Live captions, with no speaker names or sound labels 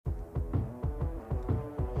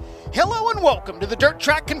Hello and welcome to the Dirt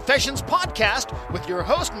Track Confessions podcast with your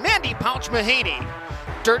host, Mandy Pouch Mahaney.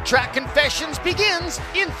 Dirt Track Confessions begins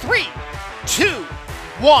in 3, 2,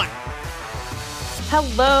 1.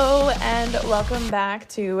 Hello and welcome back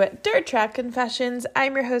to Dirt Track Confessions.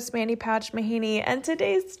 I'm your host, Mandy Pouch Mahaney, and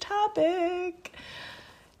today's topic,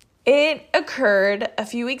 it occurred a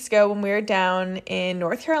few weeks ago when we were down in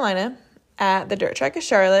North Carolina at the Dirt Track of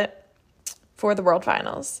Charlotte for the World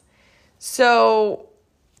Finals. So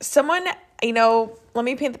someone, let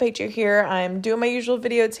me paint the picture here. I'm doing my usual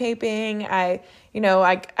videotaping. I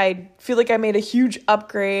feel like I made a huge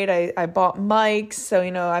upgrade. I bought mics. So,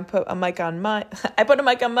 I put a mic on I put a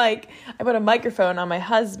mic on Mike. I put a microphone on my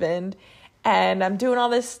husband, and I'm doing all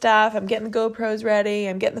this stuff. I'm getting the GoPros ready.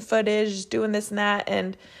 I'm getting the footage, doing this and that.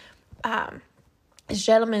 And this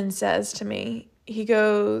gentleman says to me, he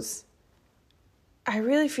goes, "I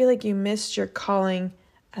really feel like you missed your calling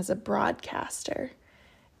as a broadcaster."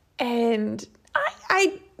 And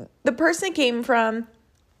the person it came from,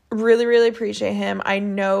 really, really appreciate him. I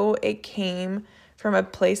know it came from a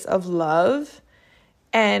place of love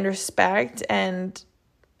and respect, and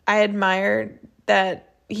I admire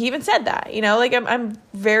that he even said that, I'm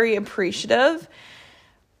very appreciative.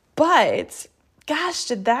 But gosh,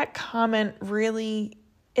 did that comment really,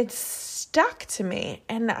 it stuck to me.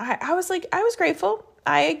 And I was grateful.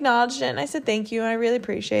 I acknowledged it and I said thank you and I really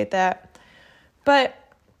appreciate that. But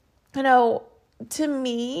to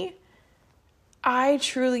me, I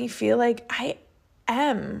truly feel like I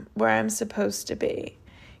am where I'm supposed to be.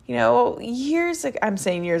 Years ago, I'm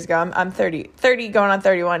saying years ago, I'm 30 going on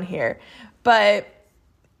 31 here. But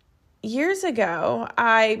years ago,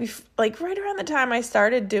 right around the time I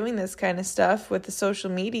started doing this kind of stuff with the social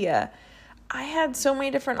media, I had so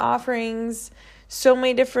many different offerings, so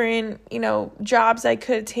many different, jobs I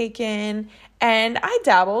could have taken, and I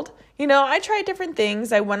dabbled. I tried different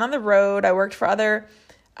things. I went on the road. I worked for other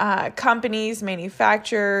companies,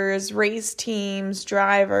 manufacturers, race teams,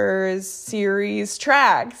 drivers, series,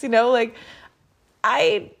 tracks.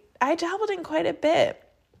 I dabbled in quite a bit,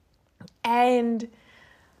 and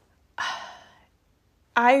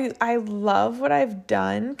I love what I've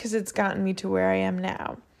done because it's gotten me to where I am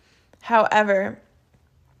now. However,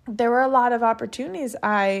 there were a lot of opportunities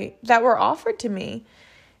that were offered to me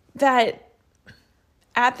that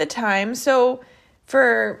at the time, so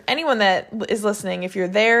for anyone that is listening, if you're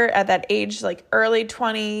there at that age, like early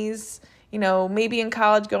 20s, maybe in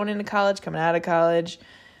college, going into college, coming out of college,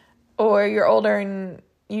 or you're older and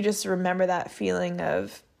you just remember that feeling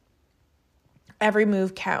of every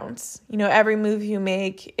move counts. Every move you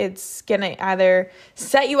make, it's going to either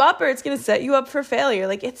set you up or it's going to set you up for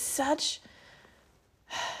failure. It's such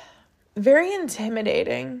very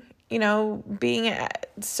intimidating, being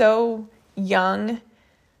so young,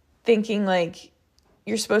 thinking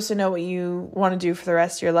you're supposed to know what you want to do for the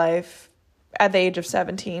rest of your life at the age of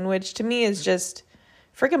 17, which to me is just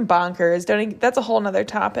freaking bonkers. That's a whole nother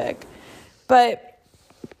topic. But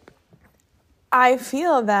I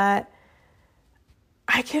feel that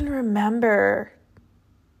I can remember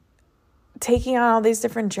taking on all these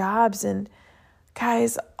different jobs, and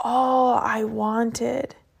guys, all I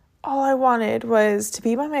wanted was to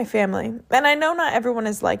be by my family. And I know not everyone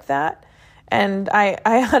is like that. And I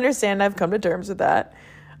understand, I've come to terms with that.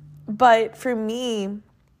 But for me,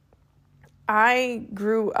 I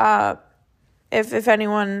grew up, if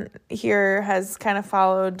anyone here has kind of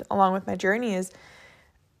followed along with my journey, is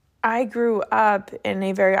I grew up in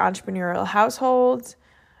a very entrepreneurial household.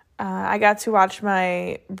 I got to watch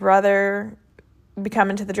my brother become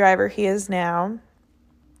into the driver he is now.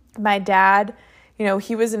 My dad,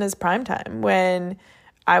 he was in his prime time when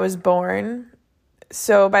I was born.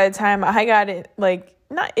 So by the time I got it,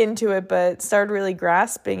 not into it, but started really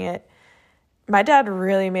grasping it, my dad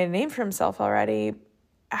really made a name for himself already.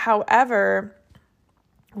 However,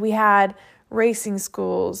 we had racing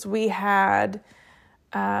schools. We had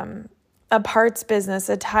a parts business,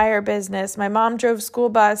 a tire business. My mom drove school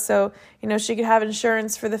bus, so, she could have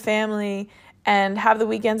insurance for the family and have the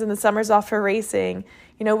weekends and the summers off for racing.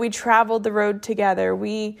 We traveled the road together.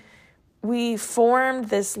 We formed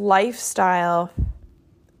this lifestyle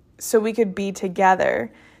so we could be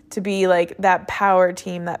together, to be that power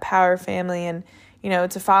team, that power family, and,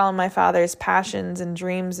 to follow my father's passions and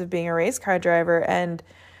dreams of being a race car driver. And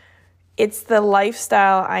it's the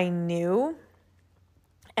lifestyle I knew,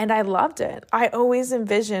 and I loved it. I always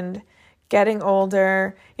envisioned getting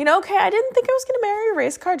older. Okay, I didn't think I was going to marry a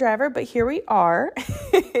race car driver, but here we are.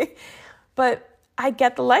 But I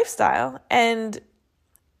get the lifestyle, and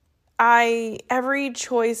every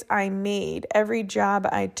choice I made, every job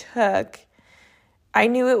I took, I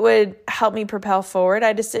knew it would help me propel forward.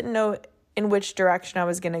 I just didn't know in which direction I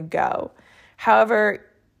was going to go. However,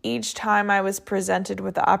 each time I was presented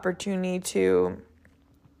with the opportunity to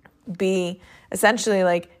be essentially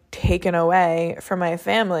like taken away from my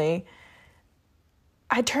family,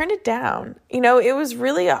 I turned it down. It was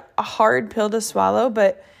really a hard pill to swallow,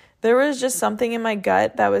 but there was just something in my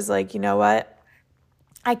gut that was like, you know what?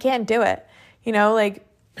 I can't do it.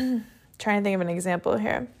 Trying to think of an example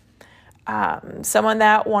here. Someone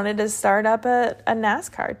that wanted to start up a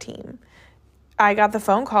NASCAR team. I got the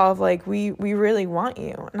phone call of like, we really want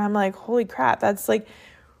you. And I'm like, holy crap, that's like,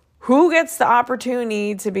 who gets the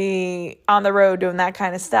opportunity to be on the road doing that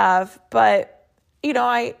kind of stuff? But,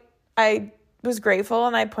 I was grateful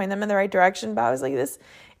and I pointed them in the right direction, but I was like,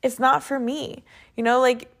 it's not for me.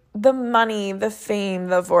 Like the money, the fame,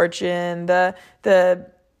 the fortune, the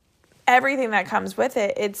everything that comes with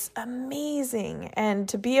it, it's amazing. And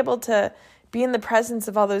to be able to be in the presence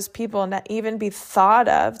of all those people and not even be thought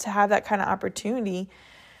of to have that kind of opportunity.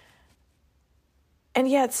 And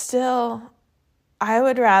yet still, I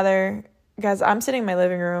would rather, guys, I'm sitting in my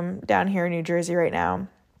living room down here in New Jersey right now.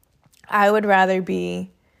 I would rather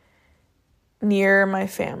be near my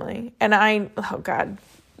family. And oh God,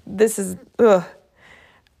 this is,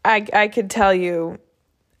 I could tell you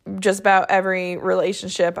just about every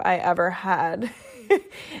relationship I ever had.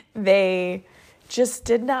 They just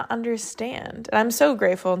did not understand. And I'm so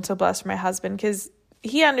grateful and so blessed for my husband because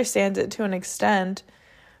he understands it to an extent.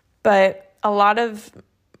 But a lot of,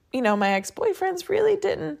 my ex-boyfriends really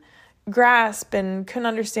didn't grasp and couldn't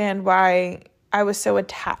understand why I was so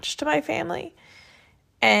attached to my family.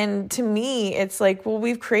 And to me, it's like, well,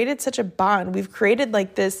 we've created such a bond. We've created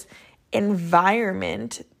like this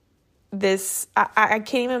environment, I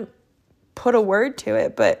can't even put a word to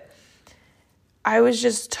it, but I was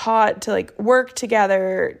just taught to like work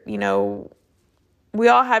together. We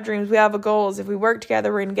all have dreams. We have goals. If we work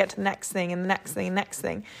together, we're going to get to the next thing and the next thing and next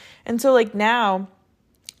thing. And so like now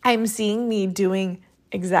I'm seeing me doing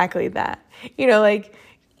exactly that. I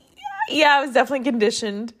was definitely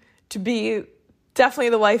conditioned to be definitely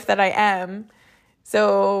the wife that I am.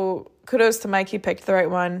 So kudos to Mike. He picked the right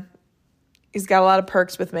one. He's got a lot of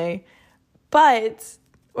perks with me. But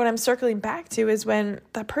what I'm circling back to is when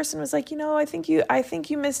that person was like, I think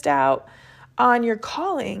you missed out on your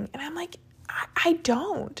calling. And I'm like, I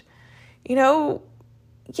don't.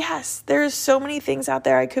 Yes, there's so many things out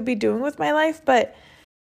there I could be doing with my life, but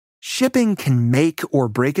shipping can make or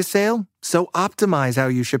break a sale, so optimize how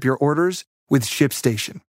you ship your orders with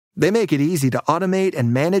ShipStation. They make it easy to automate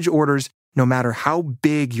and manage orders no matter how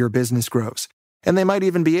big your business grows. And they might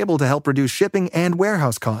even be able to help reduce shipping and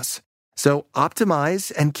warehouse costs. So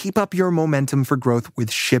optimize and keep up your momentum for growth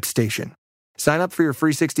with ShipStation. Sign up for your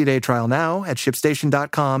free 60-day trial now at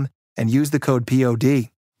ShipStation.com and use the code POD.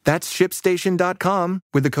 That's ShipStation.com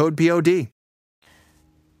with the code POD.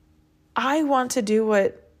 I want to do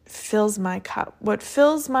what fills my cup, what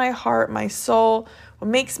fills my heart, my soul, what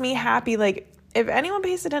makes me happy. Like, if anyone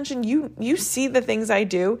pays attention, you see the things I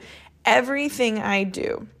do, everything I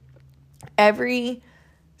do, every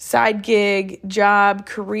side gig, job,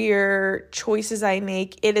 career, choices I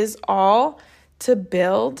make, it is all to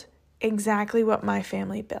build exactly what my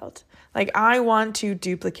family built. Like, I want to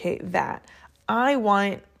duplicate that. I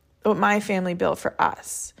want what my family built for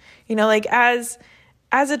us. Like as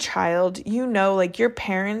a child, like your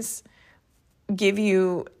parents give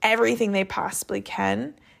you everything they possibly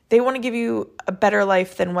can. They want to give you a better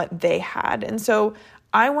life than what they had. And so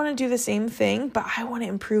I want to do the same thing, but I want to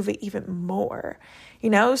improve it even more.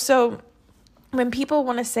 So when people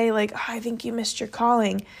want to say like, oh, I think you missed your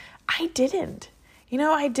calling, I didn't.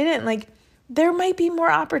 I didn't. Like, there might be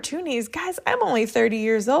more opportunities. Guys, I'm only 30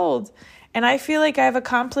 years old, and I feel like I've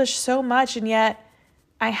accomplished so much, and yet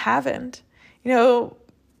I haven't.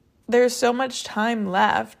 There's so much time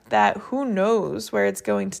left that who knows where it's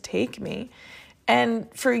going to take me. And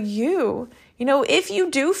for you, if you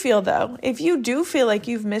do feel like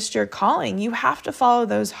you've missed your calling, you have to follow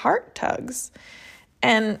those heart tugs.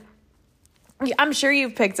 And I'm sure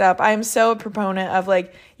you've picked up, I'm so a proponent of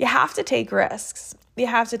like, you have to take risks. You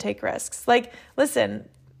have to take risks. Like, listen,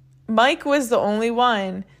 Mike was the only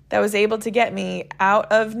one that was able to get me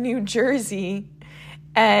out of New Jersey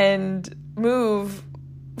and move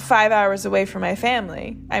 5 hours away from my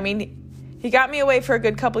family. I mean, he got me away for a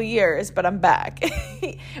good couple years, but I'm back.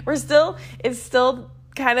 It's still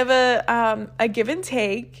kind of a give and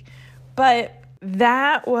take, but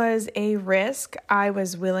that was a risk I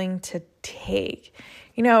was willing to take.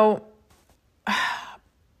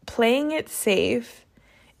 Playing it safe,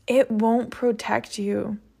 it won't protect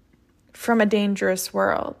you from a dangerous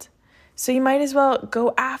world. So you might as well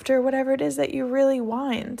go after whatever it is that you really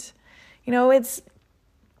want. You know, it's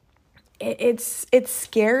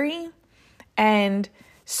scary, and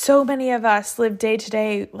so many of us live day to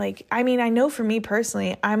day. Like, I mean, I know for me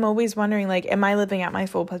personally, I'm always wondering, like, am I living at my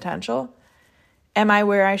full potential? Am I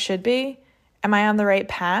where I should be? Am I on the right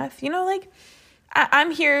path? You know, like,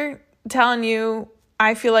 I'm here telling you,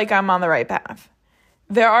 I feel like I'm on the right path.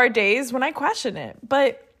 There are days when I question it,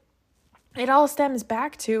 but it all stems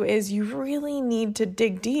back to is you really need to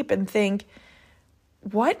dig deep and think,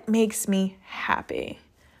 what makes me happy?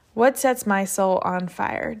 What sets my soul on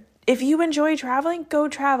fire? If you enjoy traveling, go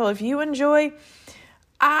travel. If you enjoy,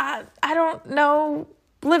 I don't know,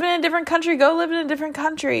 live in a different country, go live in a different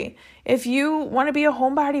country. If you want to be a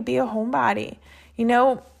homebody, be a homebody. You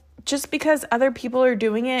know, just because other people are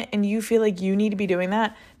doing it and you feel like you need to be doing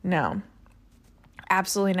that, no,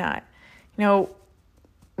 absolutely not. You know,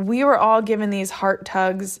 we were all given these heart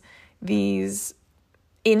tugs, these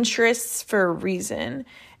interests for a reason.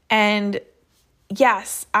 And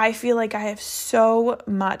yes, I feel like I have so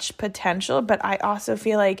much potential, but I also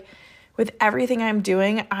feel like with everything I'm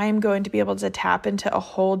doing, I'm going to be able to tap into a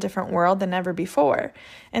whole different world than ever before.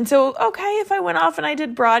 And so, okay, if I went off and I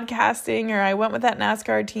did broadcasting, or I went with that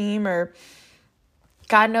NASCAR team, or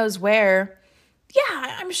God knows where,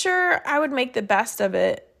 yeah, I'm sure I would make the best of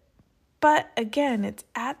it. But again, it's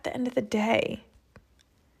at the end of the day,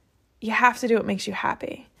 you have to do what makes you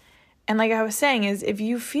happy. And like I was saying, is if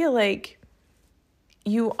you feel like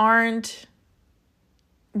you aren't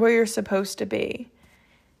where you're supposed to be,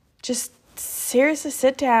 just seriously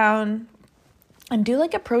sit down and do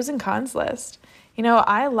like a pros and cons list. You know,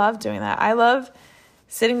 I love doing that. I love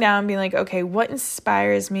sitting down and being like, okay, what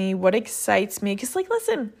inspires me? What excites me? Because, like,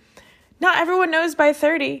 listen, not everyone knows by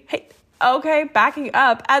 30. Hey, okay, backing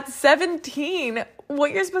up, at 17,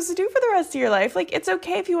 what you're supposed to do for the rest of your life. Like, it's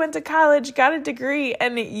okay if you went to college, got a degree,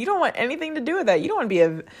 and you don't want anything to do with that. You don't want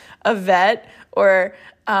to be a vet or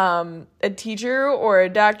a teacher or a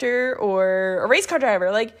doctor or a race car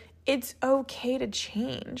driver. Like, it's okay to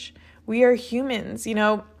change. We are humans, you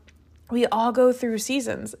know. We all go through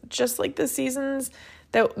seasons, just like the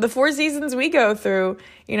 4 seasons we go through.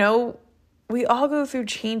 You know, we all go through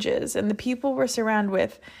changes, and the people we're surrounded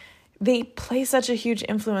with, they play such a huge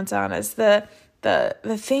influence on us. The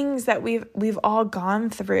things that we've all gone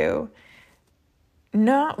through.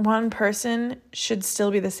 Not one person should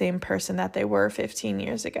still be the same person that they were 15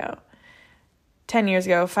 years ago, 10 years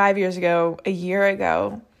ago, 5 years ago, a year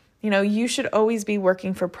ago. You know, you should always be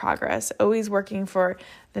working for progress, always working for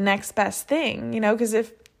the next best thing, you know, because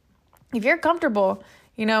if you're comfortable,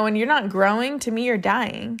 you know, and you're not growing, to me, you're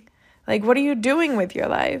dying. Like, what are you doing with your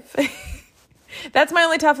life? That's my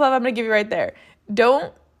only tough love I'm going to give you right there.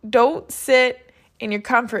 Don't sit in your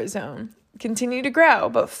comfort zone. Continue to grow,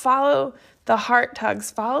 but follow the heart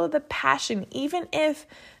tugs, follow the passion, even if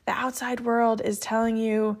the outside world is telling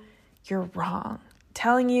you you're wrong,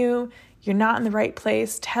 telling you you're not in the right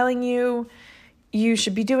place, telling you you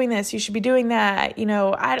should be doing this, you should be doing that. You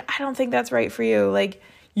know, I don't think that's right for you. Like,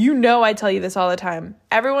 you know, I tell you this all the time.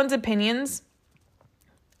 Everyone's opinions,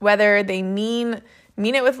 whether they mean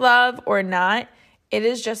it with love or not, it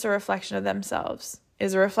is just a reflection of themselves. It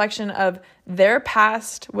is a reflection of their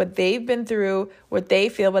past, what they've been through, what they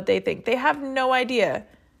feel, what they think. They have no idea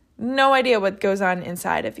what goes on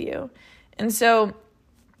inside of you. And so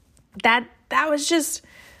that was just,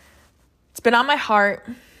 it's been on my heart,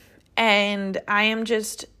 and I am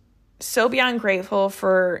just so beyond grateful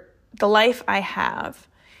for the life I have.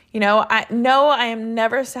 You know, I know I am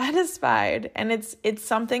never satisfied, and it's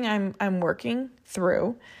something I'm working through.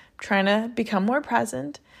 I'm trying to become more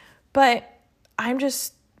present, but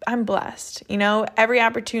I'm blessed. You know, every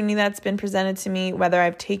opportunity that's been presented to me, whether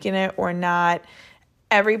I've taken it or not,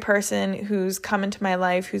 every person who's come into my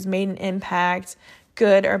life, who's made an impact,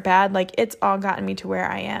 good or bad, like, it's all gotten me to where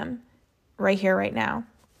I am right here, right now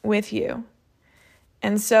with you.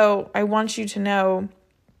 And so I want you to know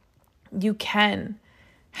you can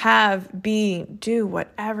do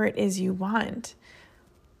whatever it is you want.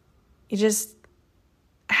 You just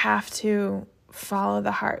have to follow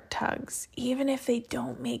the heart tugs, even if they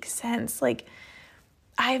don't make sense. Like,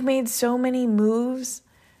 I've made so many moves,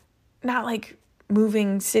 not like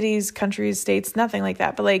moving cities, countries, states, nothing like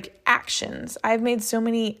that, but like actions. I've made so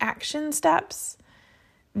many action steps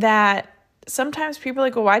that sometimes people are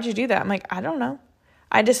like, well, why'd you do that? I'm like, I don't know.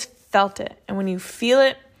 I just felt it. And when you feel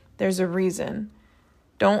it, there's a reason.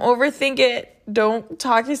 Don't overthink it. Don't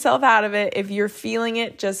talk yourself out of it. If you're feeling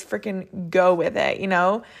it, just freaking go with it, you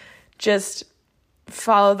know? Just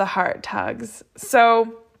follow the heart tugs.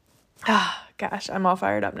 So, gosh, I'm all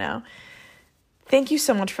fired up now. thank you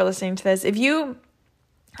so much for listening to this.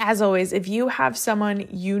 As always, if you have someone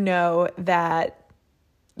you know that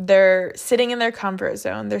they're sitting in their comfort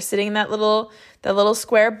zone, they're sitting in that little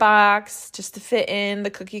square box just to fit in the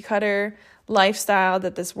cookie cutter lifestyle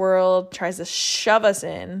that this world tries to shove us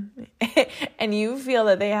in, and you feel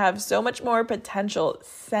that they have so much more potential,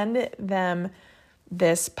 send them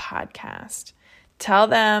this podcast. Tell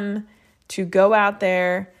them to go out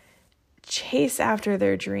there, chase after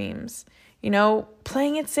their dreams.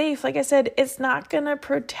 Playing it safe, like I said, it's not going to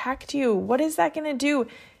protect you. What is that going to do?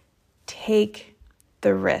 Take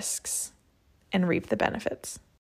the risks and reap the benefits.